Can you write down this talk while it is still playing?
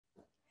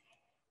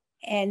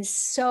And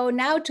so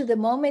now to the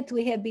moment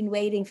we have been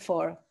waiting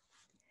for.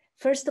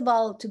 First of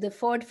all, to the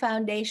Ford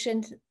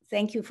Foundation,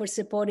 thank you for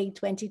supporting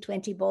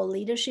 2020 Bold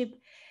Leadership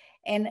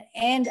and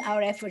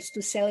our efforts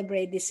to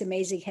celebrate this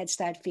amazing Head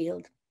Start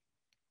field.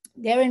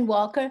 Darren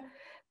Walker,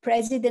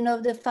 president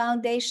of the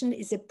foundation,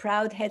 is a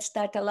proud Head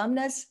Start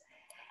alumnus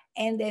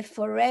and a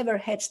forever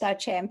Head Start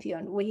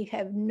champion. We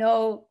have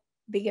no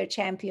bigger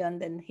champion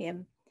than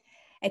him.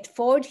 At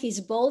Ford, he's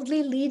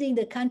boldly leading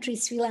the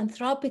country's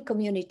philanthropic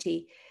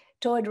community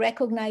toward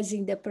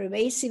recognizing the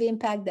pervasive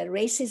impact that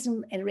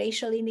racism and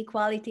racial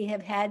inequality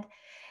have had,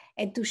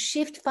 and to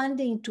shift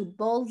funding to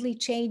boldly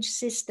change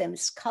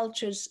systems,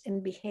 cultures,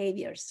 and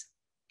behaviors.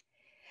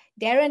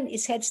 Darren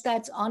is Head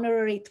Start's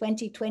honorary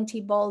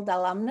 2020 Bold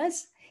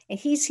Alumnus, and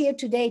he's here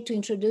today to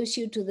introduce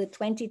you to the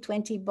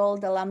 2020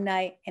 Bold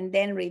alumni and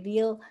then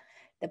reveal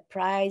the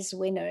prize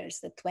winners,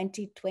 the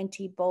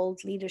 2020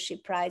 Bold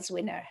Leadership Prize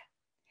winner.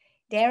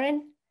 Darren,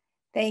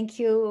 thank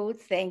you,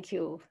 thank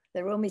you.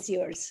 The room is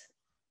yours.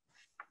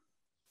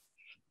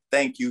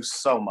 Thank you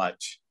so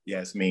much,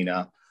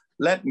 Yasmina.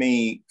 Let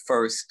me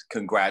first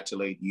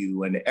congratulate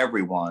you and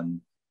everyone,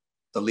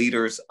 the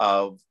leaders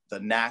of the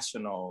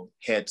National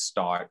Head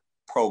Start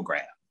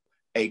program,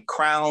 a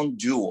crown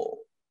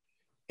jewel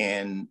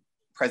in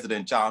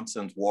President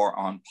Johnson's war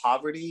on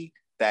poverty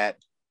that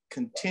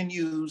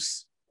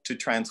continues to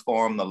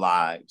transform the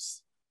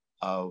lives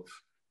of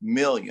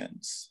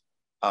millions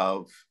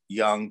of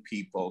young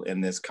people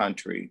in this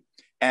country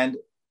and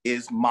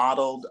is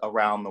modeled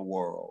around the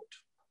world.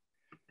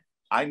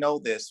 I know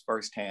this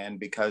firsthand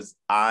because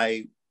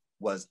I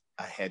was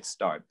a Head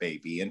Start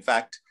baby. In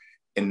fact,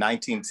 in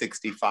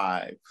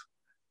 1965,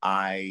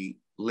 I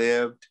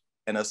lived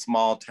in a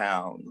small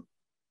town,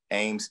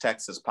 Ames,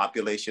 Texas,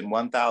 population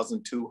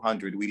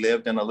 1,200. We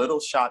lived in a little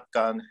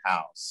shotgun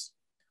house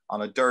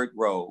on a dirt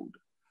road,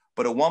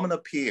 but a woman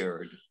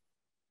appeared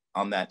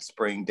on that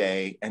spring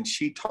day and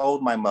she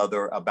told my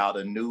mother about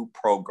a new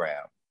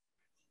program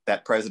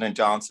that President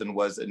Johnson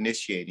was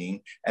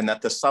initiating, and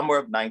that the summer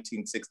of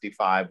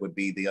 1965 would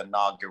be the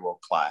inaugural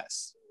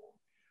class.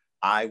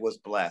 I was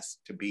blessed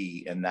to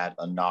be in that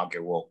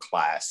inaugural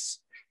class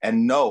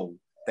and know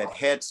that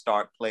Head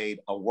Start played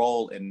a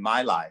role in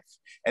my life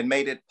and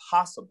made it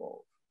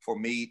possible for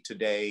me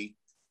today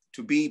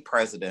to be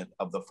president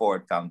of the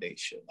Ford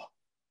Foundation.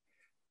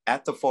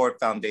 At the Ford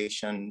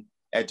Foundation,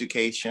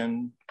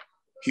 education,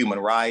 human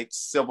rights,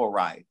 civil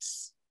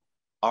rights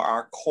are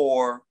our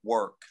core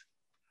work.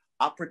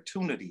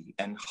 Opportunity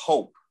and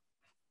hope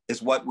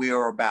is what we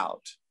are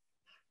about.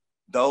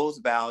 Those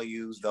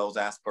values, those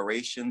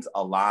aspirations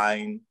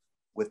align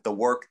with the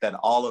work that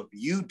all of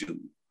you do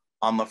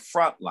on the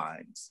front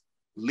lines,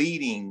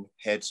 leading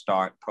Head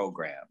Start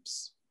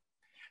programs.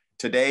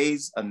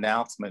 Today's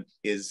announcement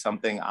is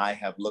something I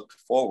have looked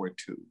forward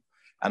to,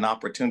 an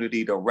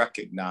opportunity to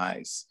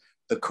recognize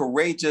the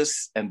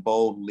courageous and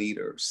bold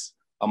leaders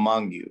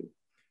among you.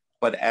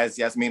 But as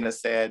Yasmina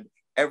said,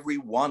 every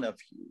one of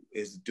you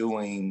is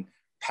doing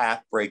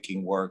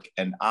path-breaking work,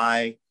 and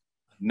I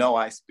know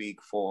I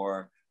speak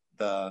for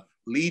the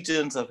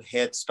legions of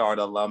Head Start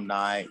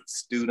alumni,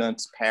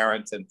 students,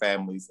 parents, and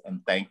families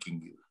in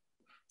thanking you.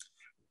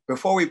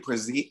 Before we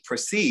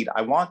proceed,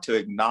 I want to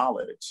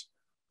acknowledge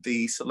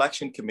the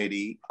selection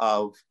committee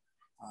of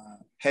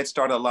Head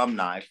Start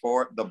alumni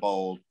for the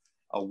Bold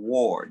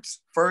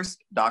Awards.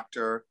 First,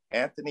 Dr.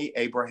 Anthony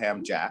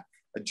Abraham Jack,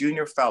 a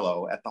junior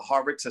fellow at the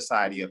Harvard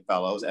Society of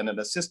Fellows and an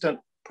assistant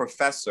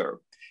professor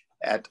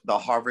at the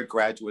Harvard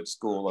Graduate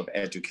School of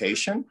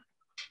Education.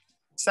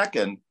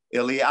 Second,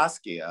 Ili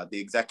Askia, the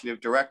executive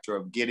director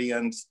of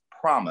Gideon's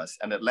Promise,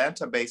 an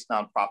Atlanta-based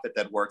nonprofit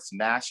that works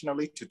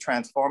nationally to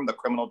transform the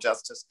criminal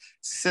justice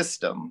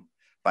system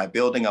by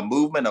building a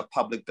movement of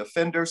public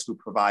defenders who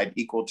provide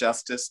equal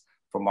justice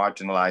for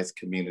marginalized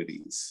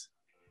communities.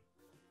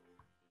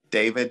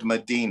 David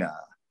Medina,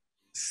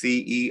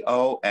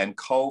 CEO and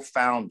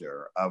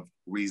co-founder of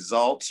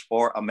Results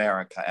for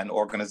America, an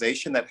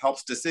organization that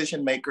helps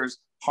decision makers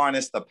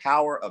harness the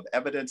power of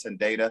evidence and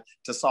data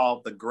to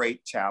solve the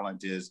great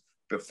challenges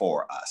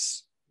before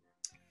us.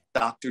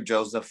 Dr.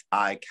 Joseph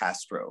I.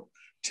 Castro,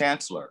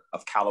 Chancellor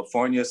of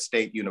California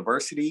State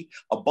University,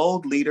 a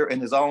bold leader in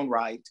his own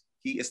right.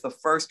 He is the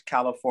first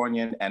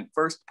Californian and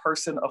first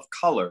person of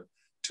color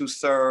to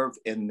serve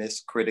in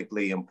this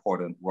critically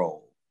important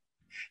role.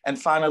 And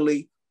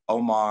finally,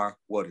 Omar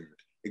Woodard,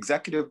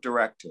 Executive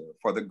Director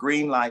for the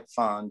Greenlight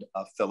Fund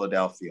of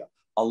Philadelphia,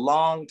 a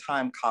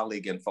longtime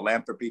colleague in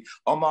philanthropy.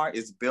 Omar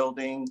is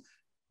building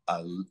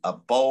a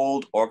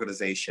bold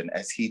organization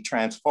as he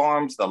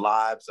transforms the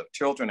lives of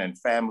children and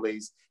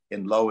families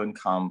in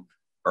low-income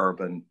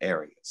urban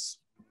areas.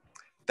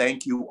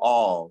 Thank you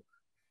all,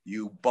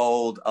 you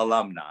bold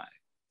alumni.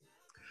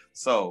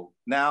 So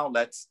now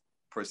let's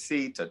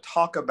proceed to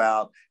talk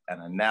about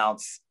and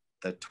announce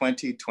the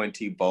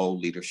 2020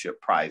 Bold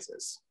Leadership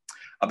Prizes.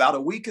 About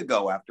a week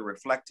ago, after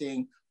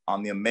reflecting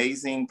on the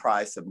amazing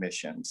prize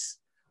submissions,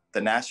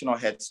 the National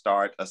Head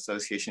Start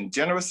Association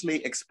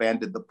generously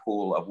expanded the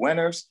pool of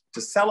winners to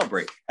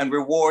celebrate and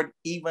reward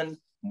even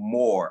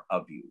more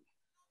of you.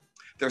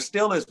 there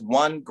still is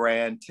one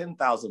grand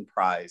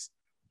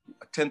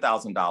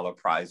 $10,000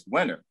 prize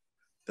winner,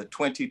 the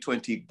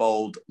 2020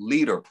 Bold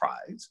Leader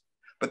Prize,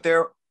 but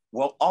there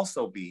will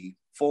also be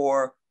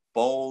 4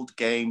 Bold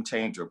Game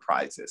Changer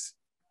prizes.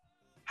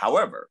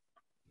 However,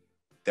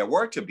 there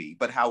was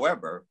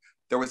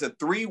a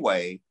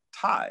 3-way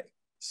tie.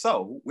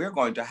 So we're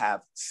going to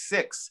have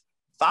 6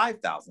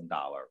 $5,000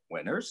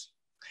 winners.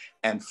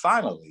 And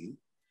finally,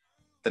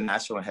 the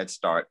National Head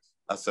Start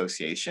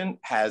Association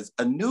has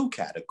a new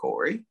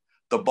category,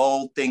 the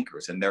Bold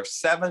Thinkers, and there are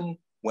 7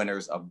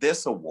 winners of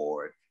this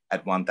award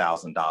at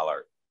 $1,000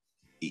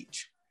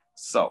 each.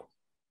 So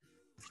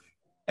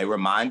a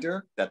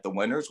reminder that the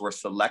winners were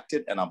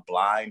selected in a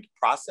blind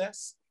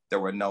process. There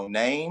were no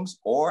names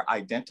or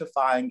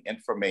identifying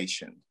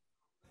information.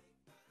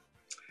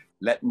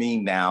 Let me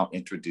now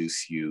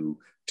introduce you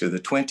to the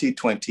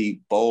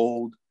 2020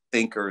 Bold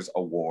Thinkers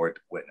Award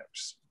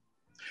winners.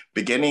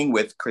 Beginning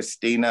with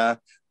Christina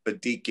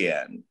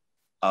Badikian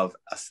of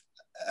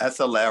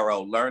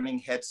Acelero Learning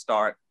Head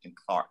Start in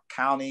Clark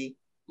County,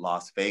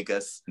 Las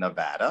Vegas,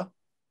 Nevada.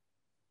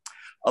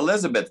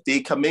 Elizabeth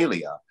D.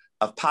 Camellia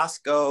of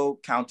Pasco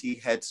County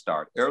Head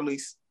Start, early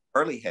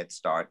Head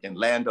Start in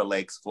Land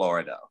O'Lakes,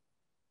 Florida.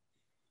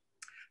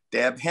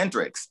 Deb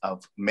Hendricks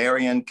of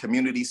Marion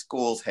Community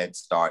Schools Head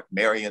Start,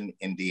 Marion,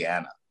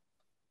 Indiana.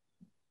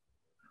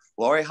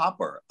 Lori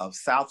Hopper of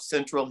South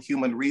Central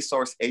Human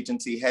Resource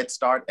Agency Head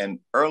Start and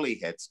Early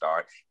Head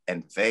Start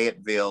in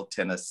Fayetteville,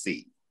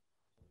 Tennessee.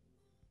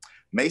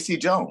 Macy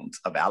Jones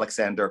of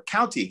Alexander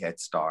County Head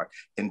Start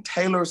in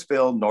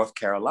Taylorsville, North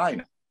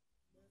Carolina.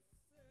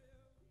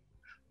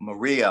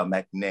 Maria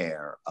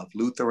McNair of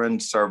Lutheran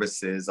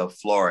Services of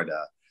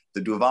Florida,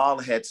 the Duval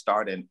Head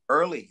Start and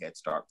Early Head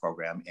Start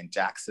program in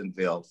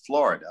Jacksonville,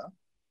 Florida.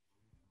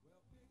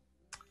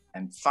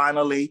 And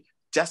finally,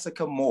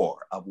 Jessica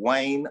Moore of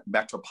Wayne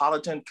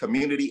Metropolitan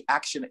Community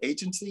Action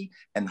Agency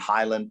in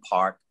Highland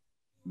Park,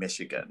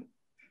 Michigan.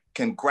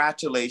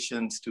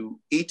 Congratulations to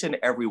each and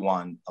every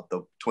one of the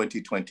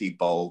 2020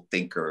 Bold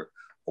Thinker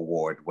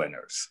Award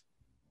winners.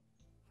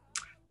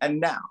 And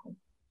now,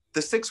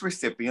 the 6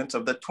 recipients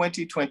of the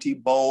 2020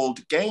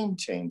 Bold Game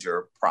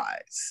Changer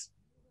Prize.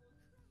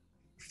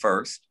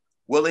 First,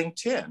 Willing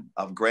Chin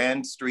of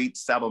Grand Street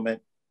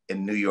Settlement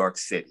in New York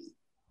City.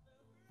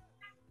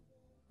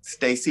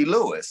 Stacy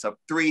Lewis of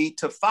 3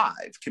 to 5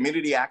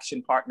 Community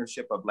Action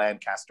Partnership of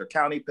Lancaster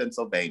County,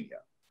 Pennsylvania.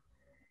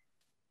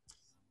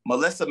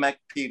 Melissa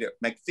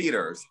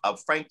McFeeters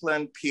of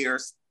Franklin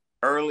Pierce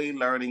Early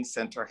Learning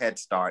Center Head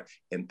Start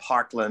in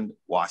Parkland,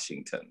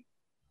 Washington.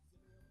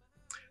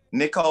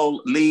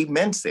 Nicole Lee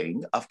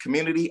Mensing of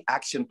Community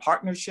Action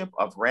Partnership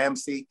of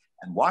Ramsey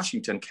and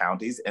Washington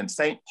counties in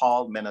St.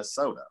 Paul,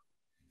 Minnesota.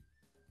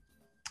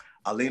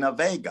 Alina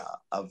Vega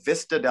of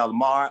Vista Del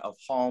Mar of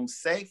Home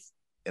Safe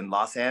in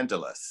Los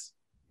Angeles.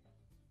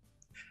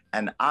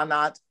 And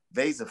Anat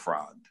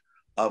Vezafrand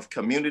of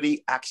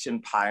Community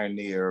Action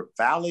Pioneer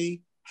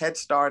Valley Head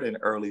Start and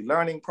Early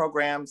Learning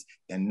Programs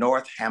in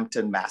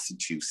Northampton,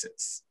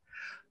 Massachusetts.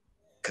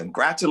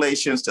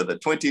 Congratulations to the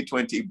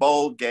 2020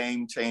 Bold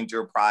Game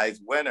Changer Prize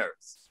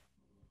winners.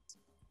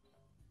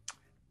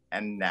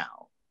 And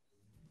now,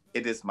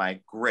 it is my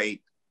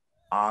great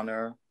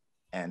honor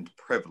and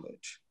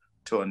privilege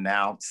to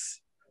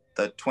announce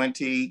the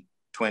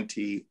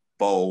 2020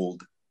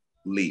 Bold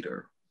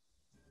Leader.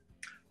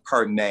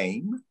 Her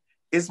name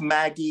is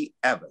Maggie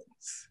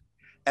Evans,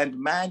 and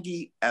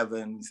Maggie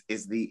Evans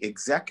is the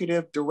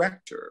Executive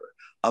Director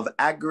of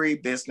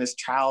Agribusiness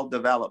Child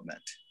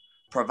Development,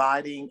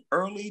 providing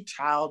early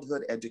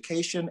childhood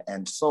education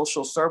and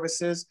social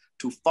services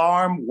to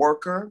farm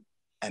worker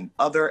and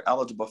other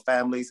eligible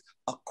families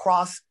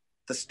across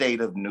the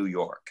state of New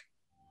York.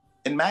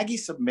 In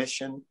Maggie's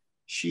submission,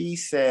 she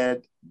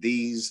said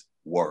these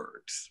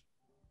words: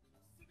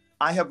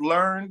 I have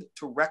learned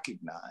to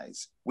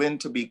recognize when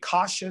to be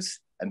cautious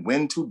and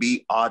when to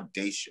be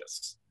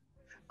audacious.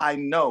 I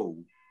know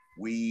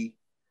we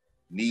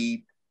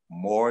need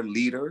more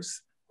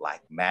leaders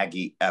like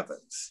Maggie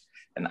Evans,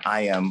 and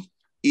I am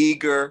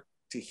eager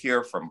to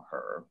hear from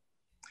her.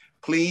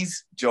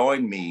 Please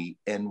join me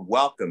in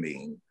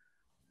welcoming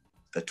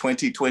the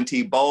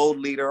 2020 Bold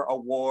Leader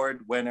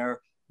Award winner,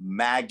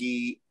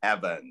 Maggie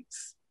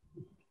Evans.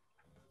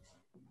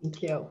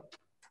 Thank you.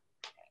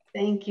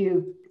 Thank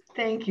you.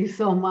 Thank you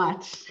so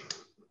much.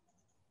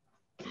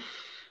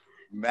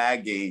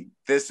 Maggie,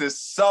 this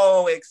is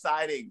so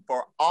exciting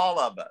for all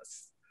of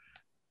us.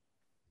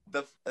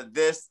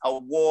 This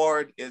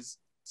award is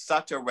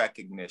such a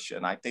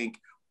recognition. I think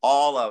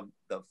all of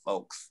the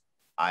folks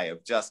I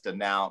have just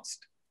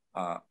announced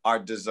are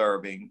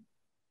deserving.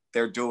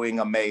 They're doing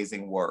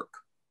amazing work.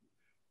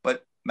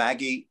 But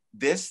Maggie,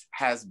 this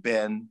has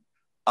been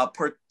a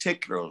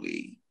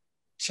particularly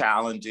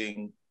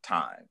challenging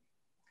time.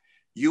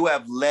 You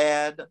have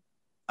led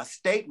a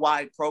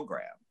statewide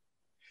program.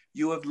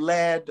 You have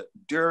led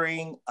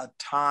during a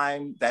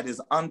time that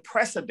is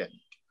unprecedented.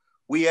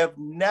 We have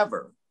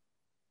never,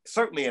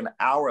 certainly in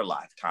our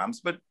lifetimes,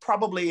 but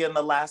probably in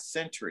the last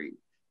century,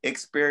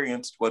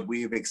 experienced what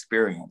we have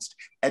experienced.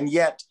 And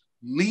yet,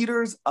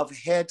 leaders of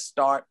Head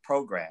Start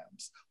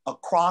programs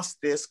across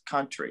this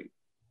country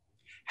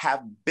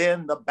have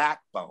been the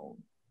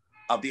backbone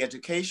of the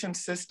education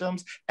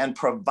systems and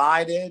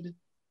provided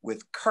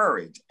with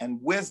courage and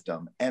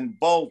wisdom and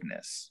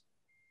boldness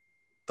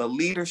the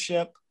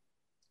leadership,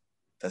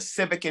 the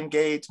civic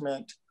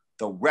engagement,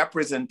 the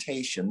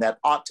representation that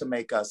ought to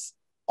make us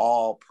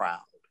all proud.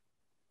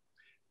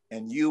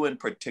 And you in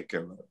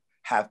particular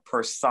have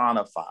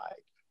personified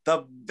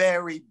the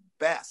very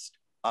best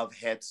of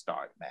Head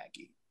Start,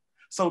 Maggie.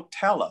 So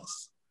tell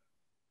us,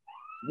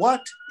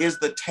 what is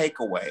the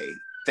takeaway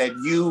that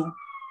you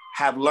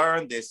have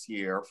learned this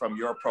year from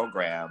your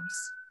programs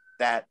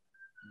that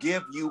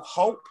give you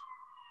hope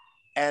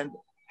and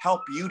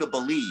help you to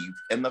believe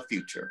in the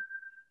future?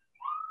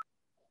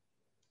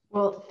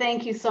 Well,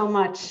 thank you so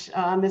much,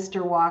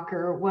 Mr.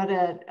 Walker. What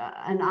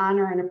an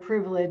honor and a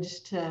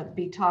privilege to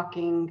be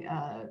talking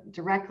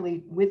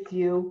directly with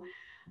you.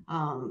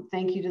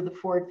 Thank you to the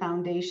Ford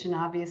Foundation,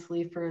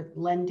 obviously, for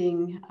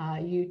lending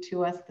you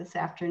to us this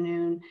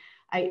afternoon.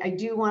 I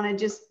do want to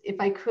just, if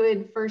I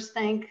could, first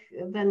thank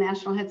the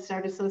National Head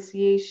Start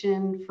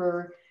Association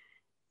for,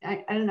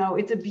 I don't know,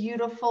 it's a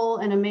beautiful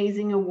and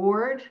amazing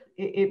award.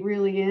 It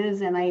really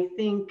is. And I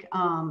think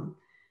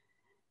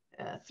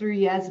through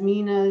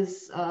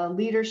Yasmina's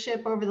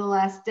leadership over the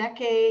last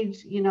decade,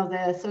 you know,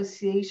 the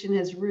association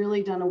has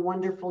really done a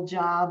wonderful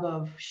job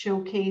of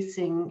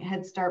showcasing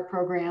Head Start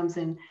programs.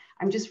 And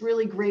I'm just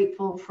really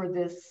grateful for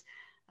this,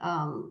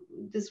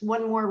 this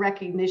one more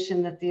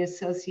recognition that the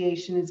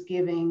association is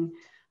giving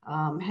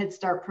Head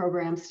Start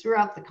programs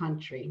throughout the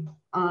country.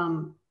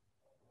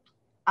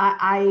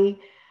 I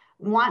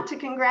want to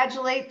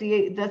congratulate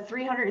the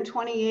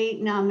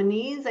 328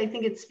 nominees. I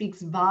think it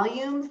speaks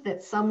volumes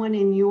that someone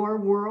in your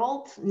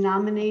world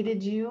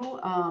nominated you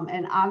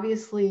and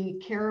obviously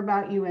care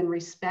about you and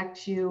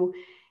respect you.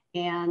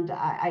 And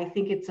I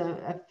think it's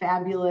a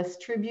fabulous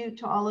tribute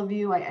to all of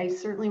you. I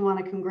certainly want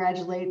to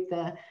congratulate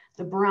the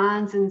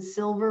bronze and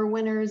silver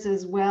winners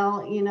as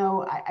well. You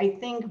know, I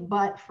think,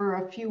 but for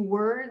a few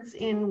words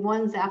in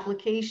one's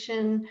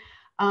application,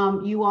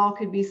 you all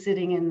could be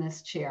sitting in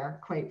this chair,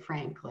 quite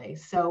frankly.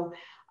 So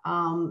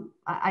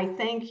I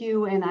thank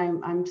you, and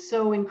I'm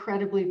so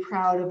incredibly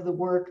proud of the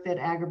work that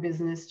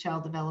Agribusiness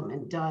Child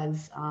Development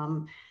does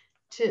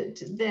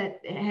that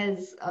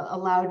has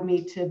allowed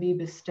me to be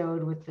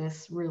bestowed with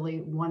this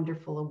really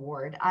wonderful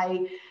award.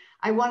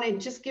 I want to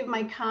just give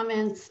my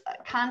comments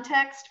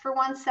context for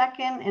 1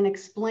 second and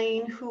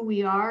explain who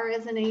we are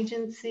as an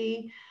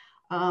agency.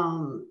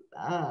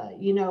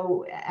 You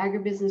know,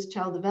 Agribusiness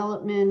Child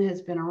Development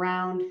has been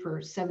around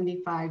for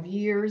 75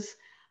 years.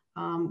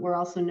 We're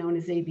also known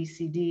as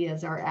ABCD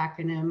as our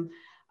acronym.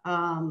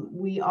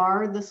 We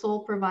are the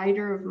sole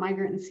provider of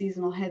migrant and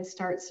seasonal Head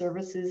Start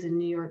services in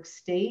New York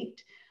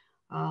State.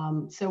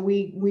 So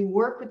we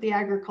work with the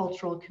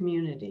agricultural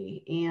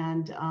community,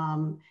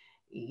 and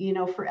you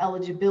know, for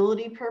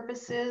eligibility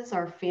purposes,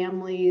 our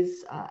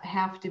families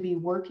have to be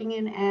working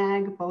in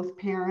ag. Both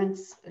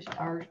parents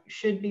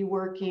should be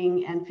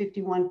working, and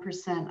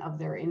 51% of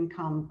their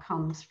income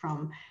comes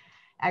from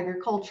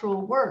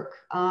agricultural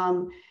work.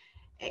 And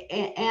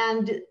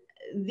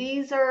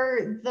these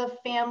are the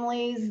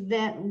families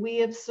that we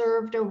have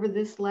served over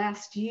this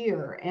last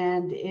year,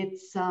 and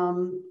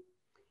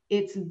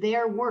it's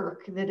their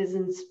work that has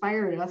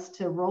inspired us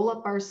to roll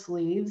up our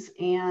sleeves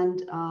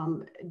and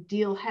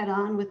deal head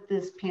on with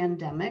this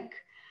pandemic.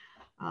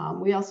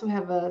 We also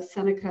have a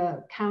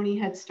Seneca County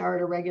Head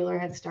Start, a regular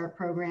Head Start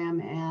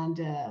program, and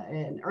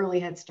an early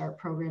Head Start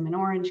program in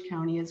Orange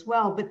County as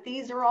well. But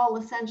these are all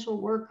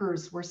essential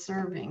workers we're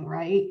serving,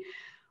 right?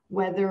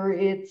 Whether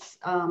it's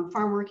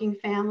farm working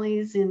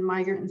families in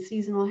migrant and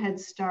seasonal Head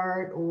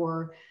Start,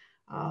 or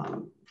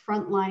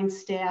frontline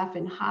staff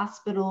in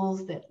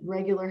hospitals that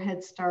regular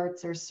Head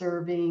Starts are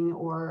serving,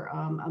 or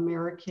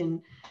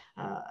American,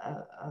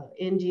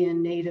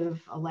 Indian,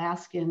 Native,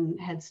 Alaskan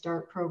Head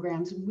Start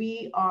programs.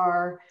 We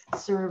are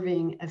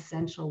serving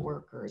essential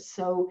workers.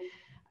 So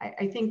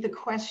I think the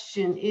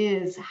question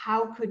is,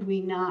 how could we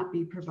not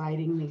be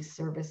providing these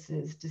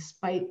services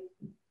despite,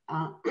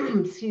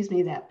 excuse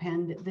me,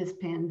 this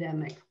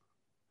pandemic?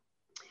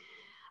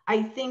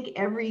 I think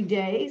every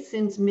day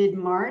since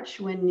mid-March,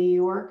 when New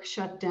York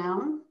shut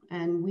down,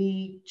 and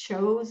we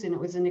chose, and it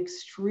was an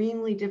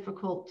extremely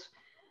difficult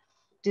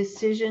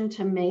decision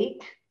to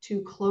make,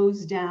 to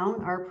close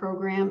down our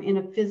program in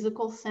a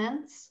physical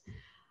sense.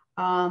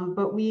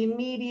 But we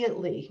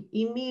immediately,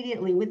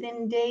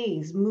 within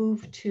days,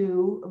 moved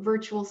to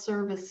virtual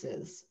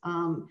services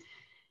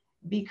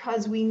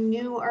because we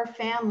knew our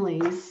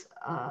families,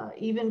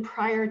 even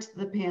prior to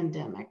the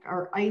pandemic,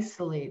 are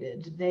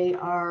isolated. They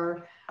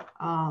are,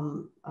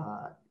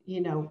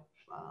 you know,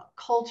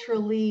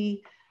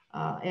 culturally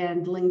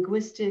and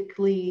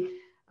linguistically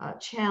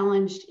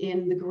challenged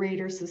in the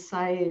greater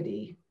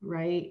society,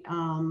 right?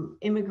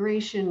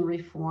 Immigration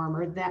reform,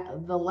 or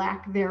the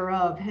lack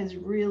thereof, has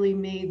really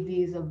made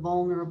these a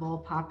vulnerable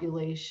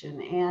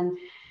population. And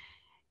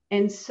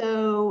And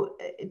so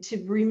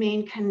to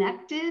remain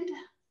connected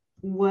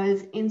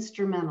was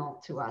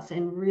instrumental to us.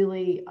 And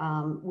really,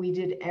 we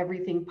did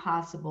everything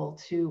possible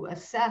to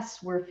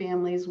assess where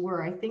families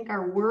were. I think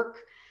our work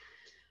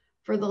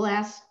for the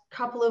last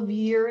couple of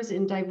years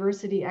in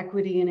diversity,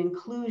 equity, and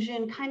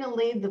inclusion kind of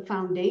laid the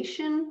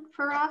foundation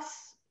for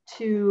us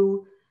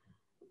to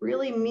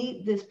really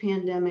meet this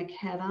pandemic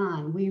head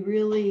on. We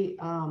really,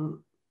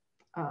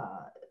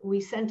 we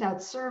sent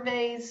out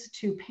surveys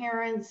to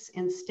parents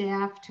and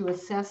staff to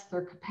assess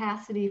their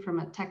capacity from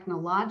a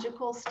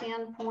technological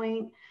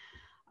standpoint.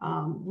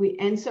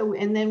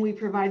 And then we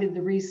provided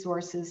the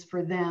resources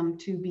for them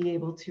to be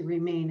able to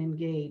remain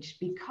engaged.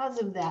 Because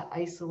of that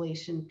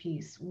isolation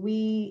piece,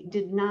 we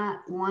did not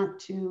want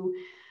to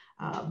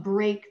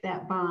break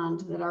that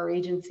bond that our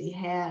agency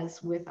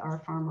has with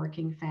our farm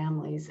working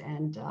families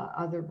and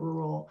other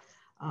rural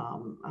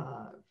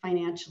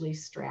financially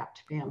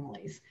strapped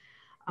families.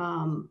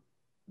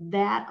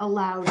 That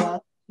allowed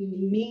us to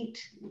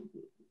meet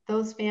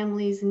those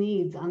families'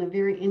 needs on a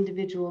very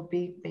individual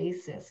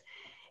basis.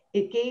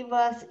 It gave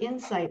us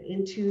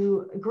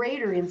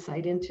greater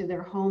insight into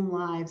their home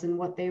lives and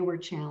what they were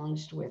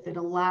challenged with. It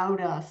allowed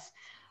us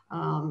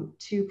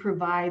to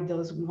provide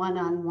those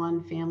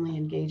one-on-one family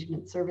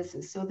engagement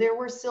services. So there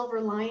were silver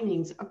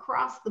linings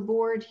across the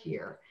board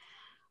here.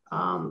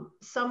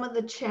 Some of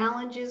the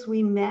challenges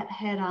we met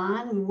head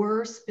on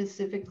were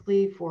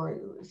specifically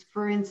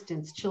for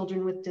instance,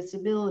 children with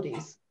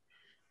disabilities.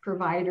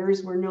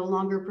 Providers were no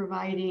longer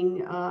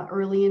providing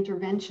early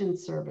intervention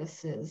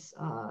services,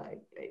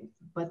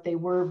 but they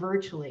were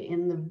virtually.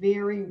 In the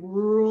very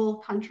rural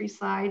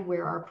countryside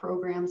where our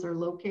programs are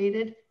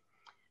located,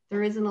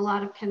 there isn't a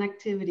lot of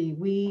connectivity.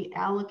 We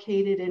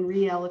allocated and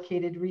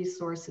reallocated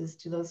resources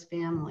to those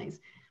families.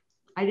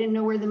 I didn't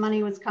know where the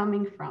money was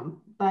coming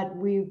from, but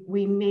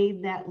we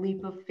made that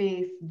leap of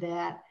faith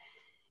that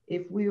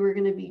if we were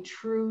going to be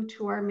true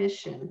to our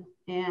mission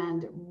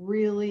and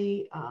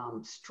really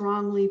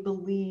strongly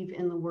believe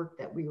in the work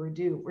that we were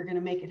doing, we're going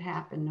to make it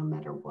happen no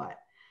matter what.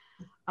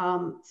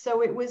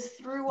 So it was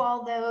through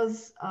all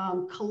those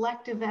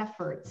collective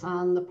efforts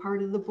on the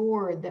part of the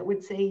board that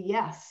would say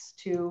yes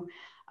to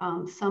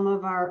some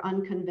of our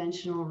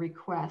unconventional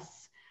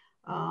requests,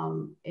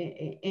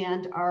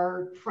 and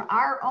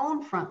our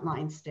own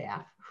frontline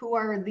staff, who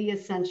are the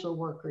essential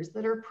workers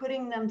that are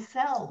putting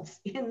themselves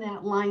in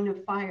that line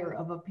of fire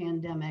of a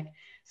pandemic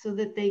so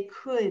that they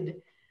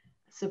could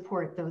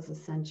support those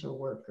essential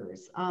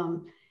workers.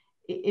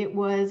 It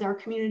was our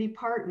community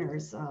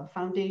partners,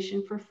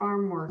 Foundation for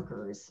Farm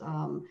Workers,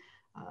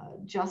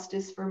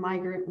 Justice for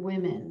Migrant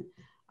Women,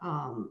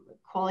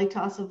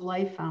 Qualitas of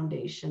Life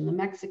Foundation, the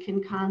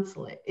Mexican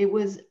Consulate. It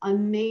was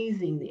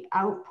amazing, the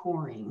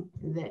outpouring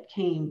that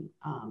came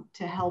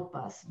to help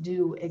us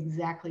do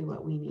exactly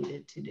what we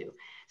needed to do.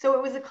 So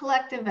it was a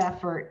collective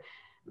effort.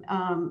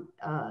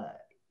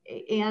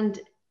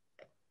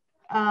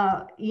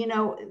 You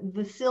know,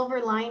 the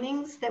silver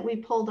linings that we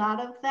pulled out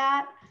of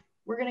that,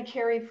 we're going to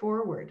carry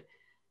forward.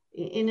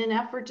 In an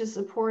effort to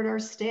support our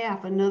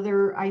staff,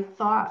 another, I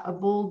thought, a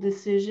bold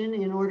decision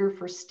in order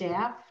for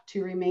staff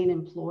to remain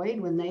employed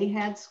when they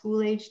had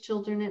school-age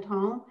children at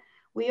home,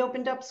 we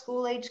opened up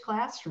school-age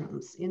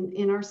classrooms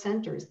in our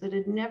centers that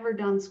had never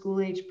done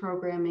school-age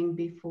programming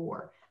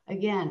before.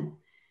 Again,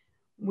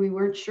 we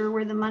weren't sure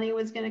where the money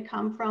was going to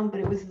come from, but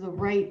it was the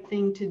right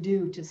thing to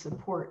do to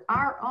support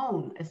our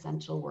own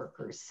essential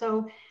workers.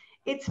 So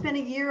it's been a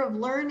year of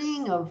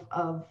learning, of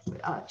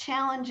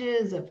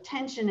challenges, of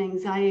tension,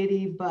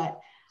 anxiety, but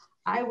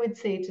I would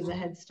say to the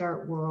Head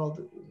Start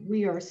world,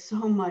 we are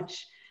so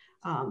much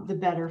the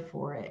better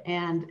for it.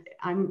 And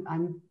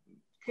I'm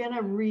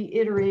gonna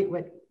reiterate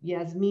what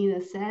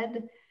Yasmina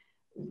said.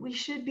 We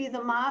should be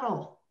the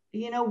model.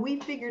 You know, we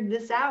figured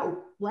this out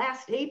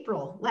last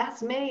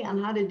May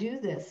on how to do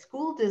this.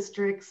 School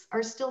districts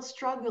are still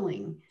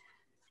struggling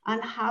on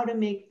how to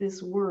make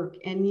this work.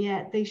 And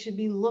yet they should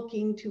be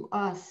looking to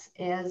us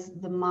as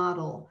the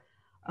model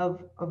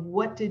of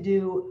what to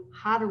do,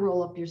 how to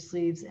roll up your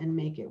sleeves and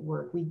make it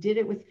work. We did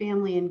it with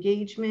family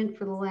engagement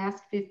for the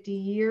last 50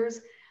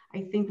 years.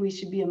 I think we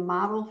should be a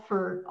model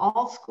for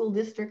all school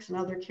districts and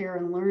other care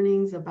and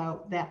learnings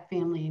about that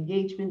family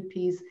engagement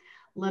piece,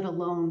 let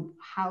alone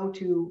how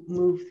to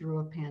move through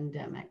a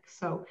pandemic.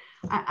 So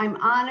I'm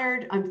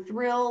honored, I'm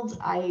thrilled.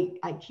 I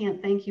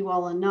can't thank you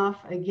all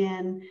enough.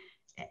 Again,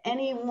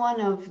 any one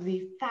of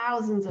the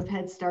thousands of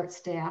Head Start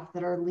staff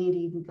that are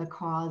leading the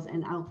cause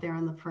and out there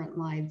on the front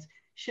lines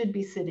should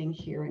be sitting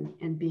here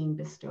and being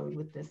bestowed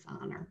with this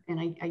honor. And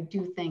I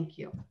do thank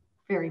you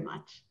very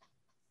much.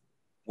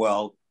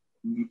 Well,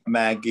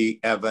 Maggie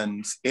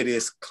Evans, it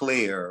is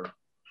clear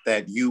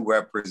that you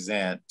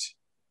represent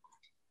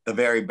the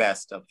very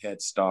best of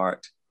Head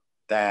Start,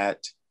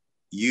 that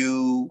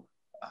you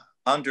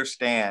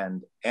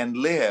understand and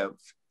live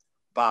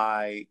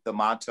by the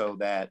motto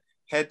that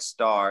Head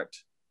Start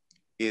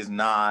is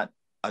not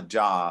a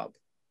job,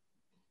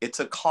 it's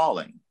a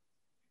calling.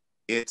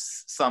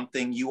 It's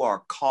something you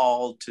are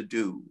called to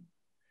do.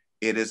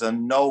 It is a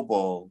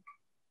noble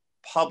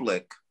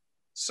public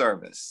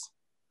service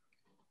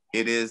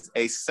It is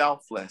a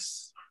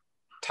selfless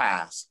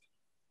task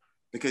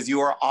because you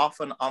are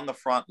often on the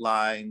front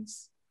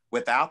lines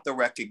without the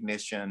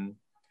recognition,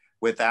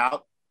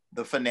 without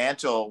the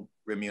financial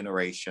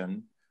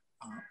remuneration,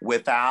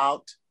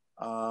 without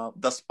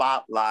the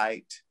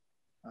spotlight,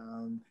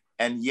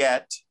 and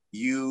yet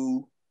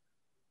you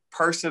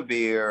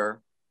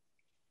persevere,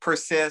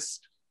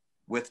 persist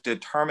with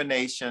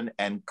determination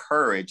and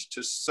courage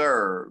to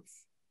serve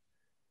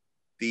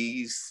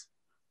these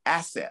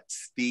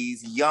assets,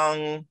 these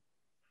young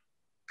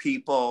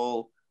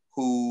people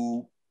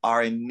who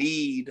are in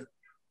need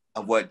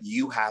of what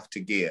you have to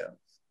give.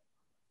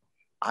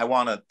 I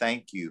want to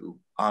thank you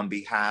on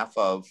behalf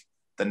of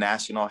the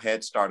National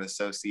Head Start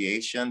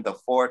Association, the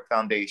Ford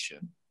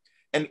Foundation,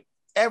 and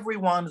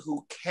everyone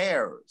who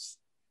cares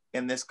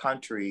in this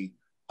country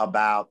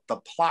about the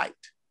plight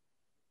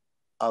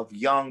of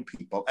young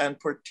people, and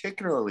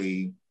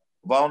particularly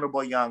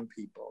vulnerable young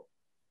people,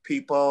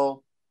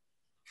 people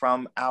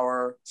from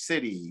our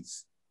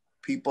cities,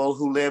 people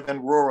who live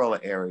in rural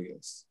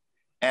areas,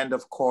 and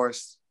of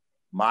course,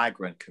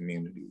 migrant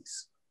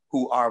communities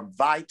who are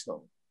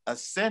vital,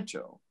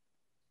 essential,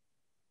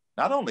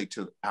 not only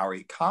to our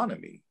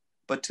economy,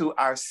 but to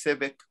our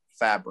civic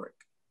fabric.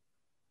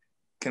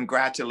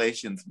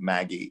 Congratulations,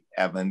 Maggie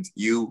Evans.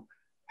 You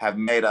have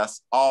made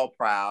us all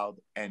proud,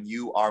 and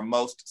you are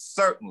most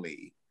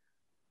certainly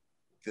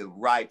the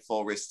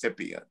rightful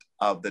recipient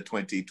of the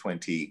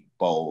 2020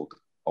 BOLD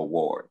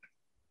Award.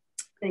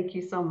 Thank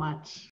you so much.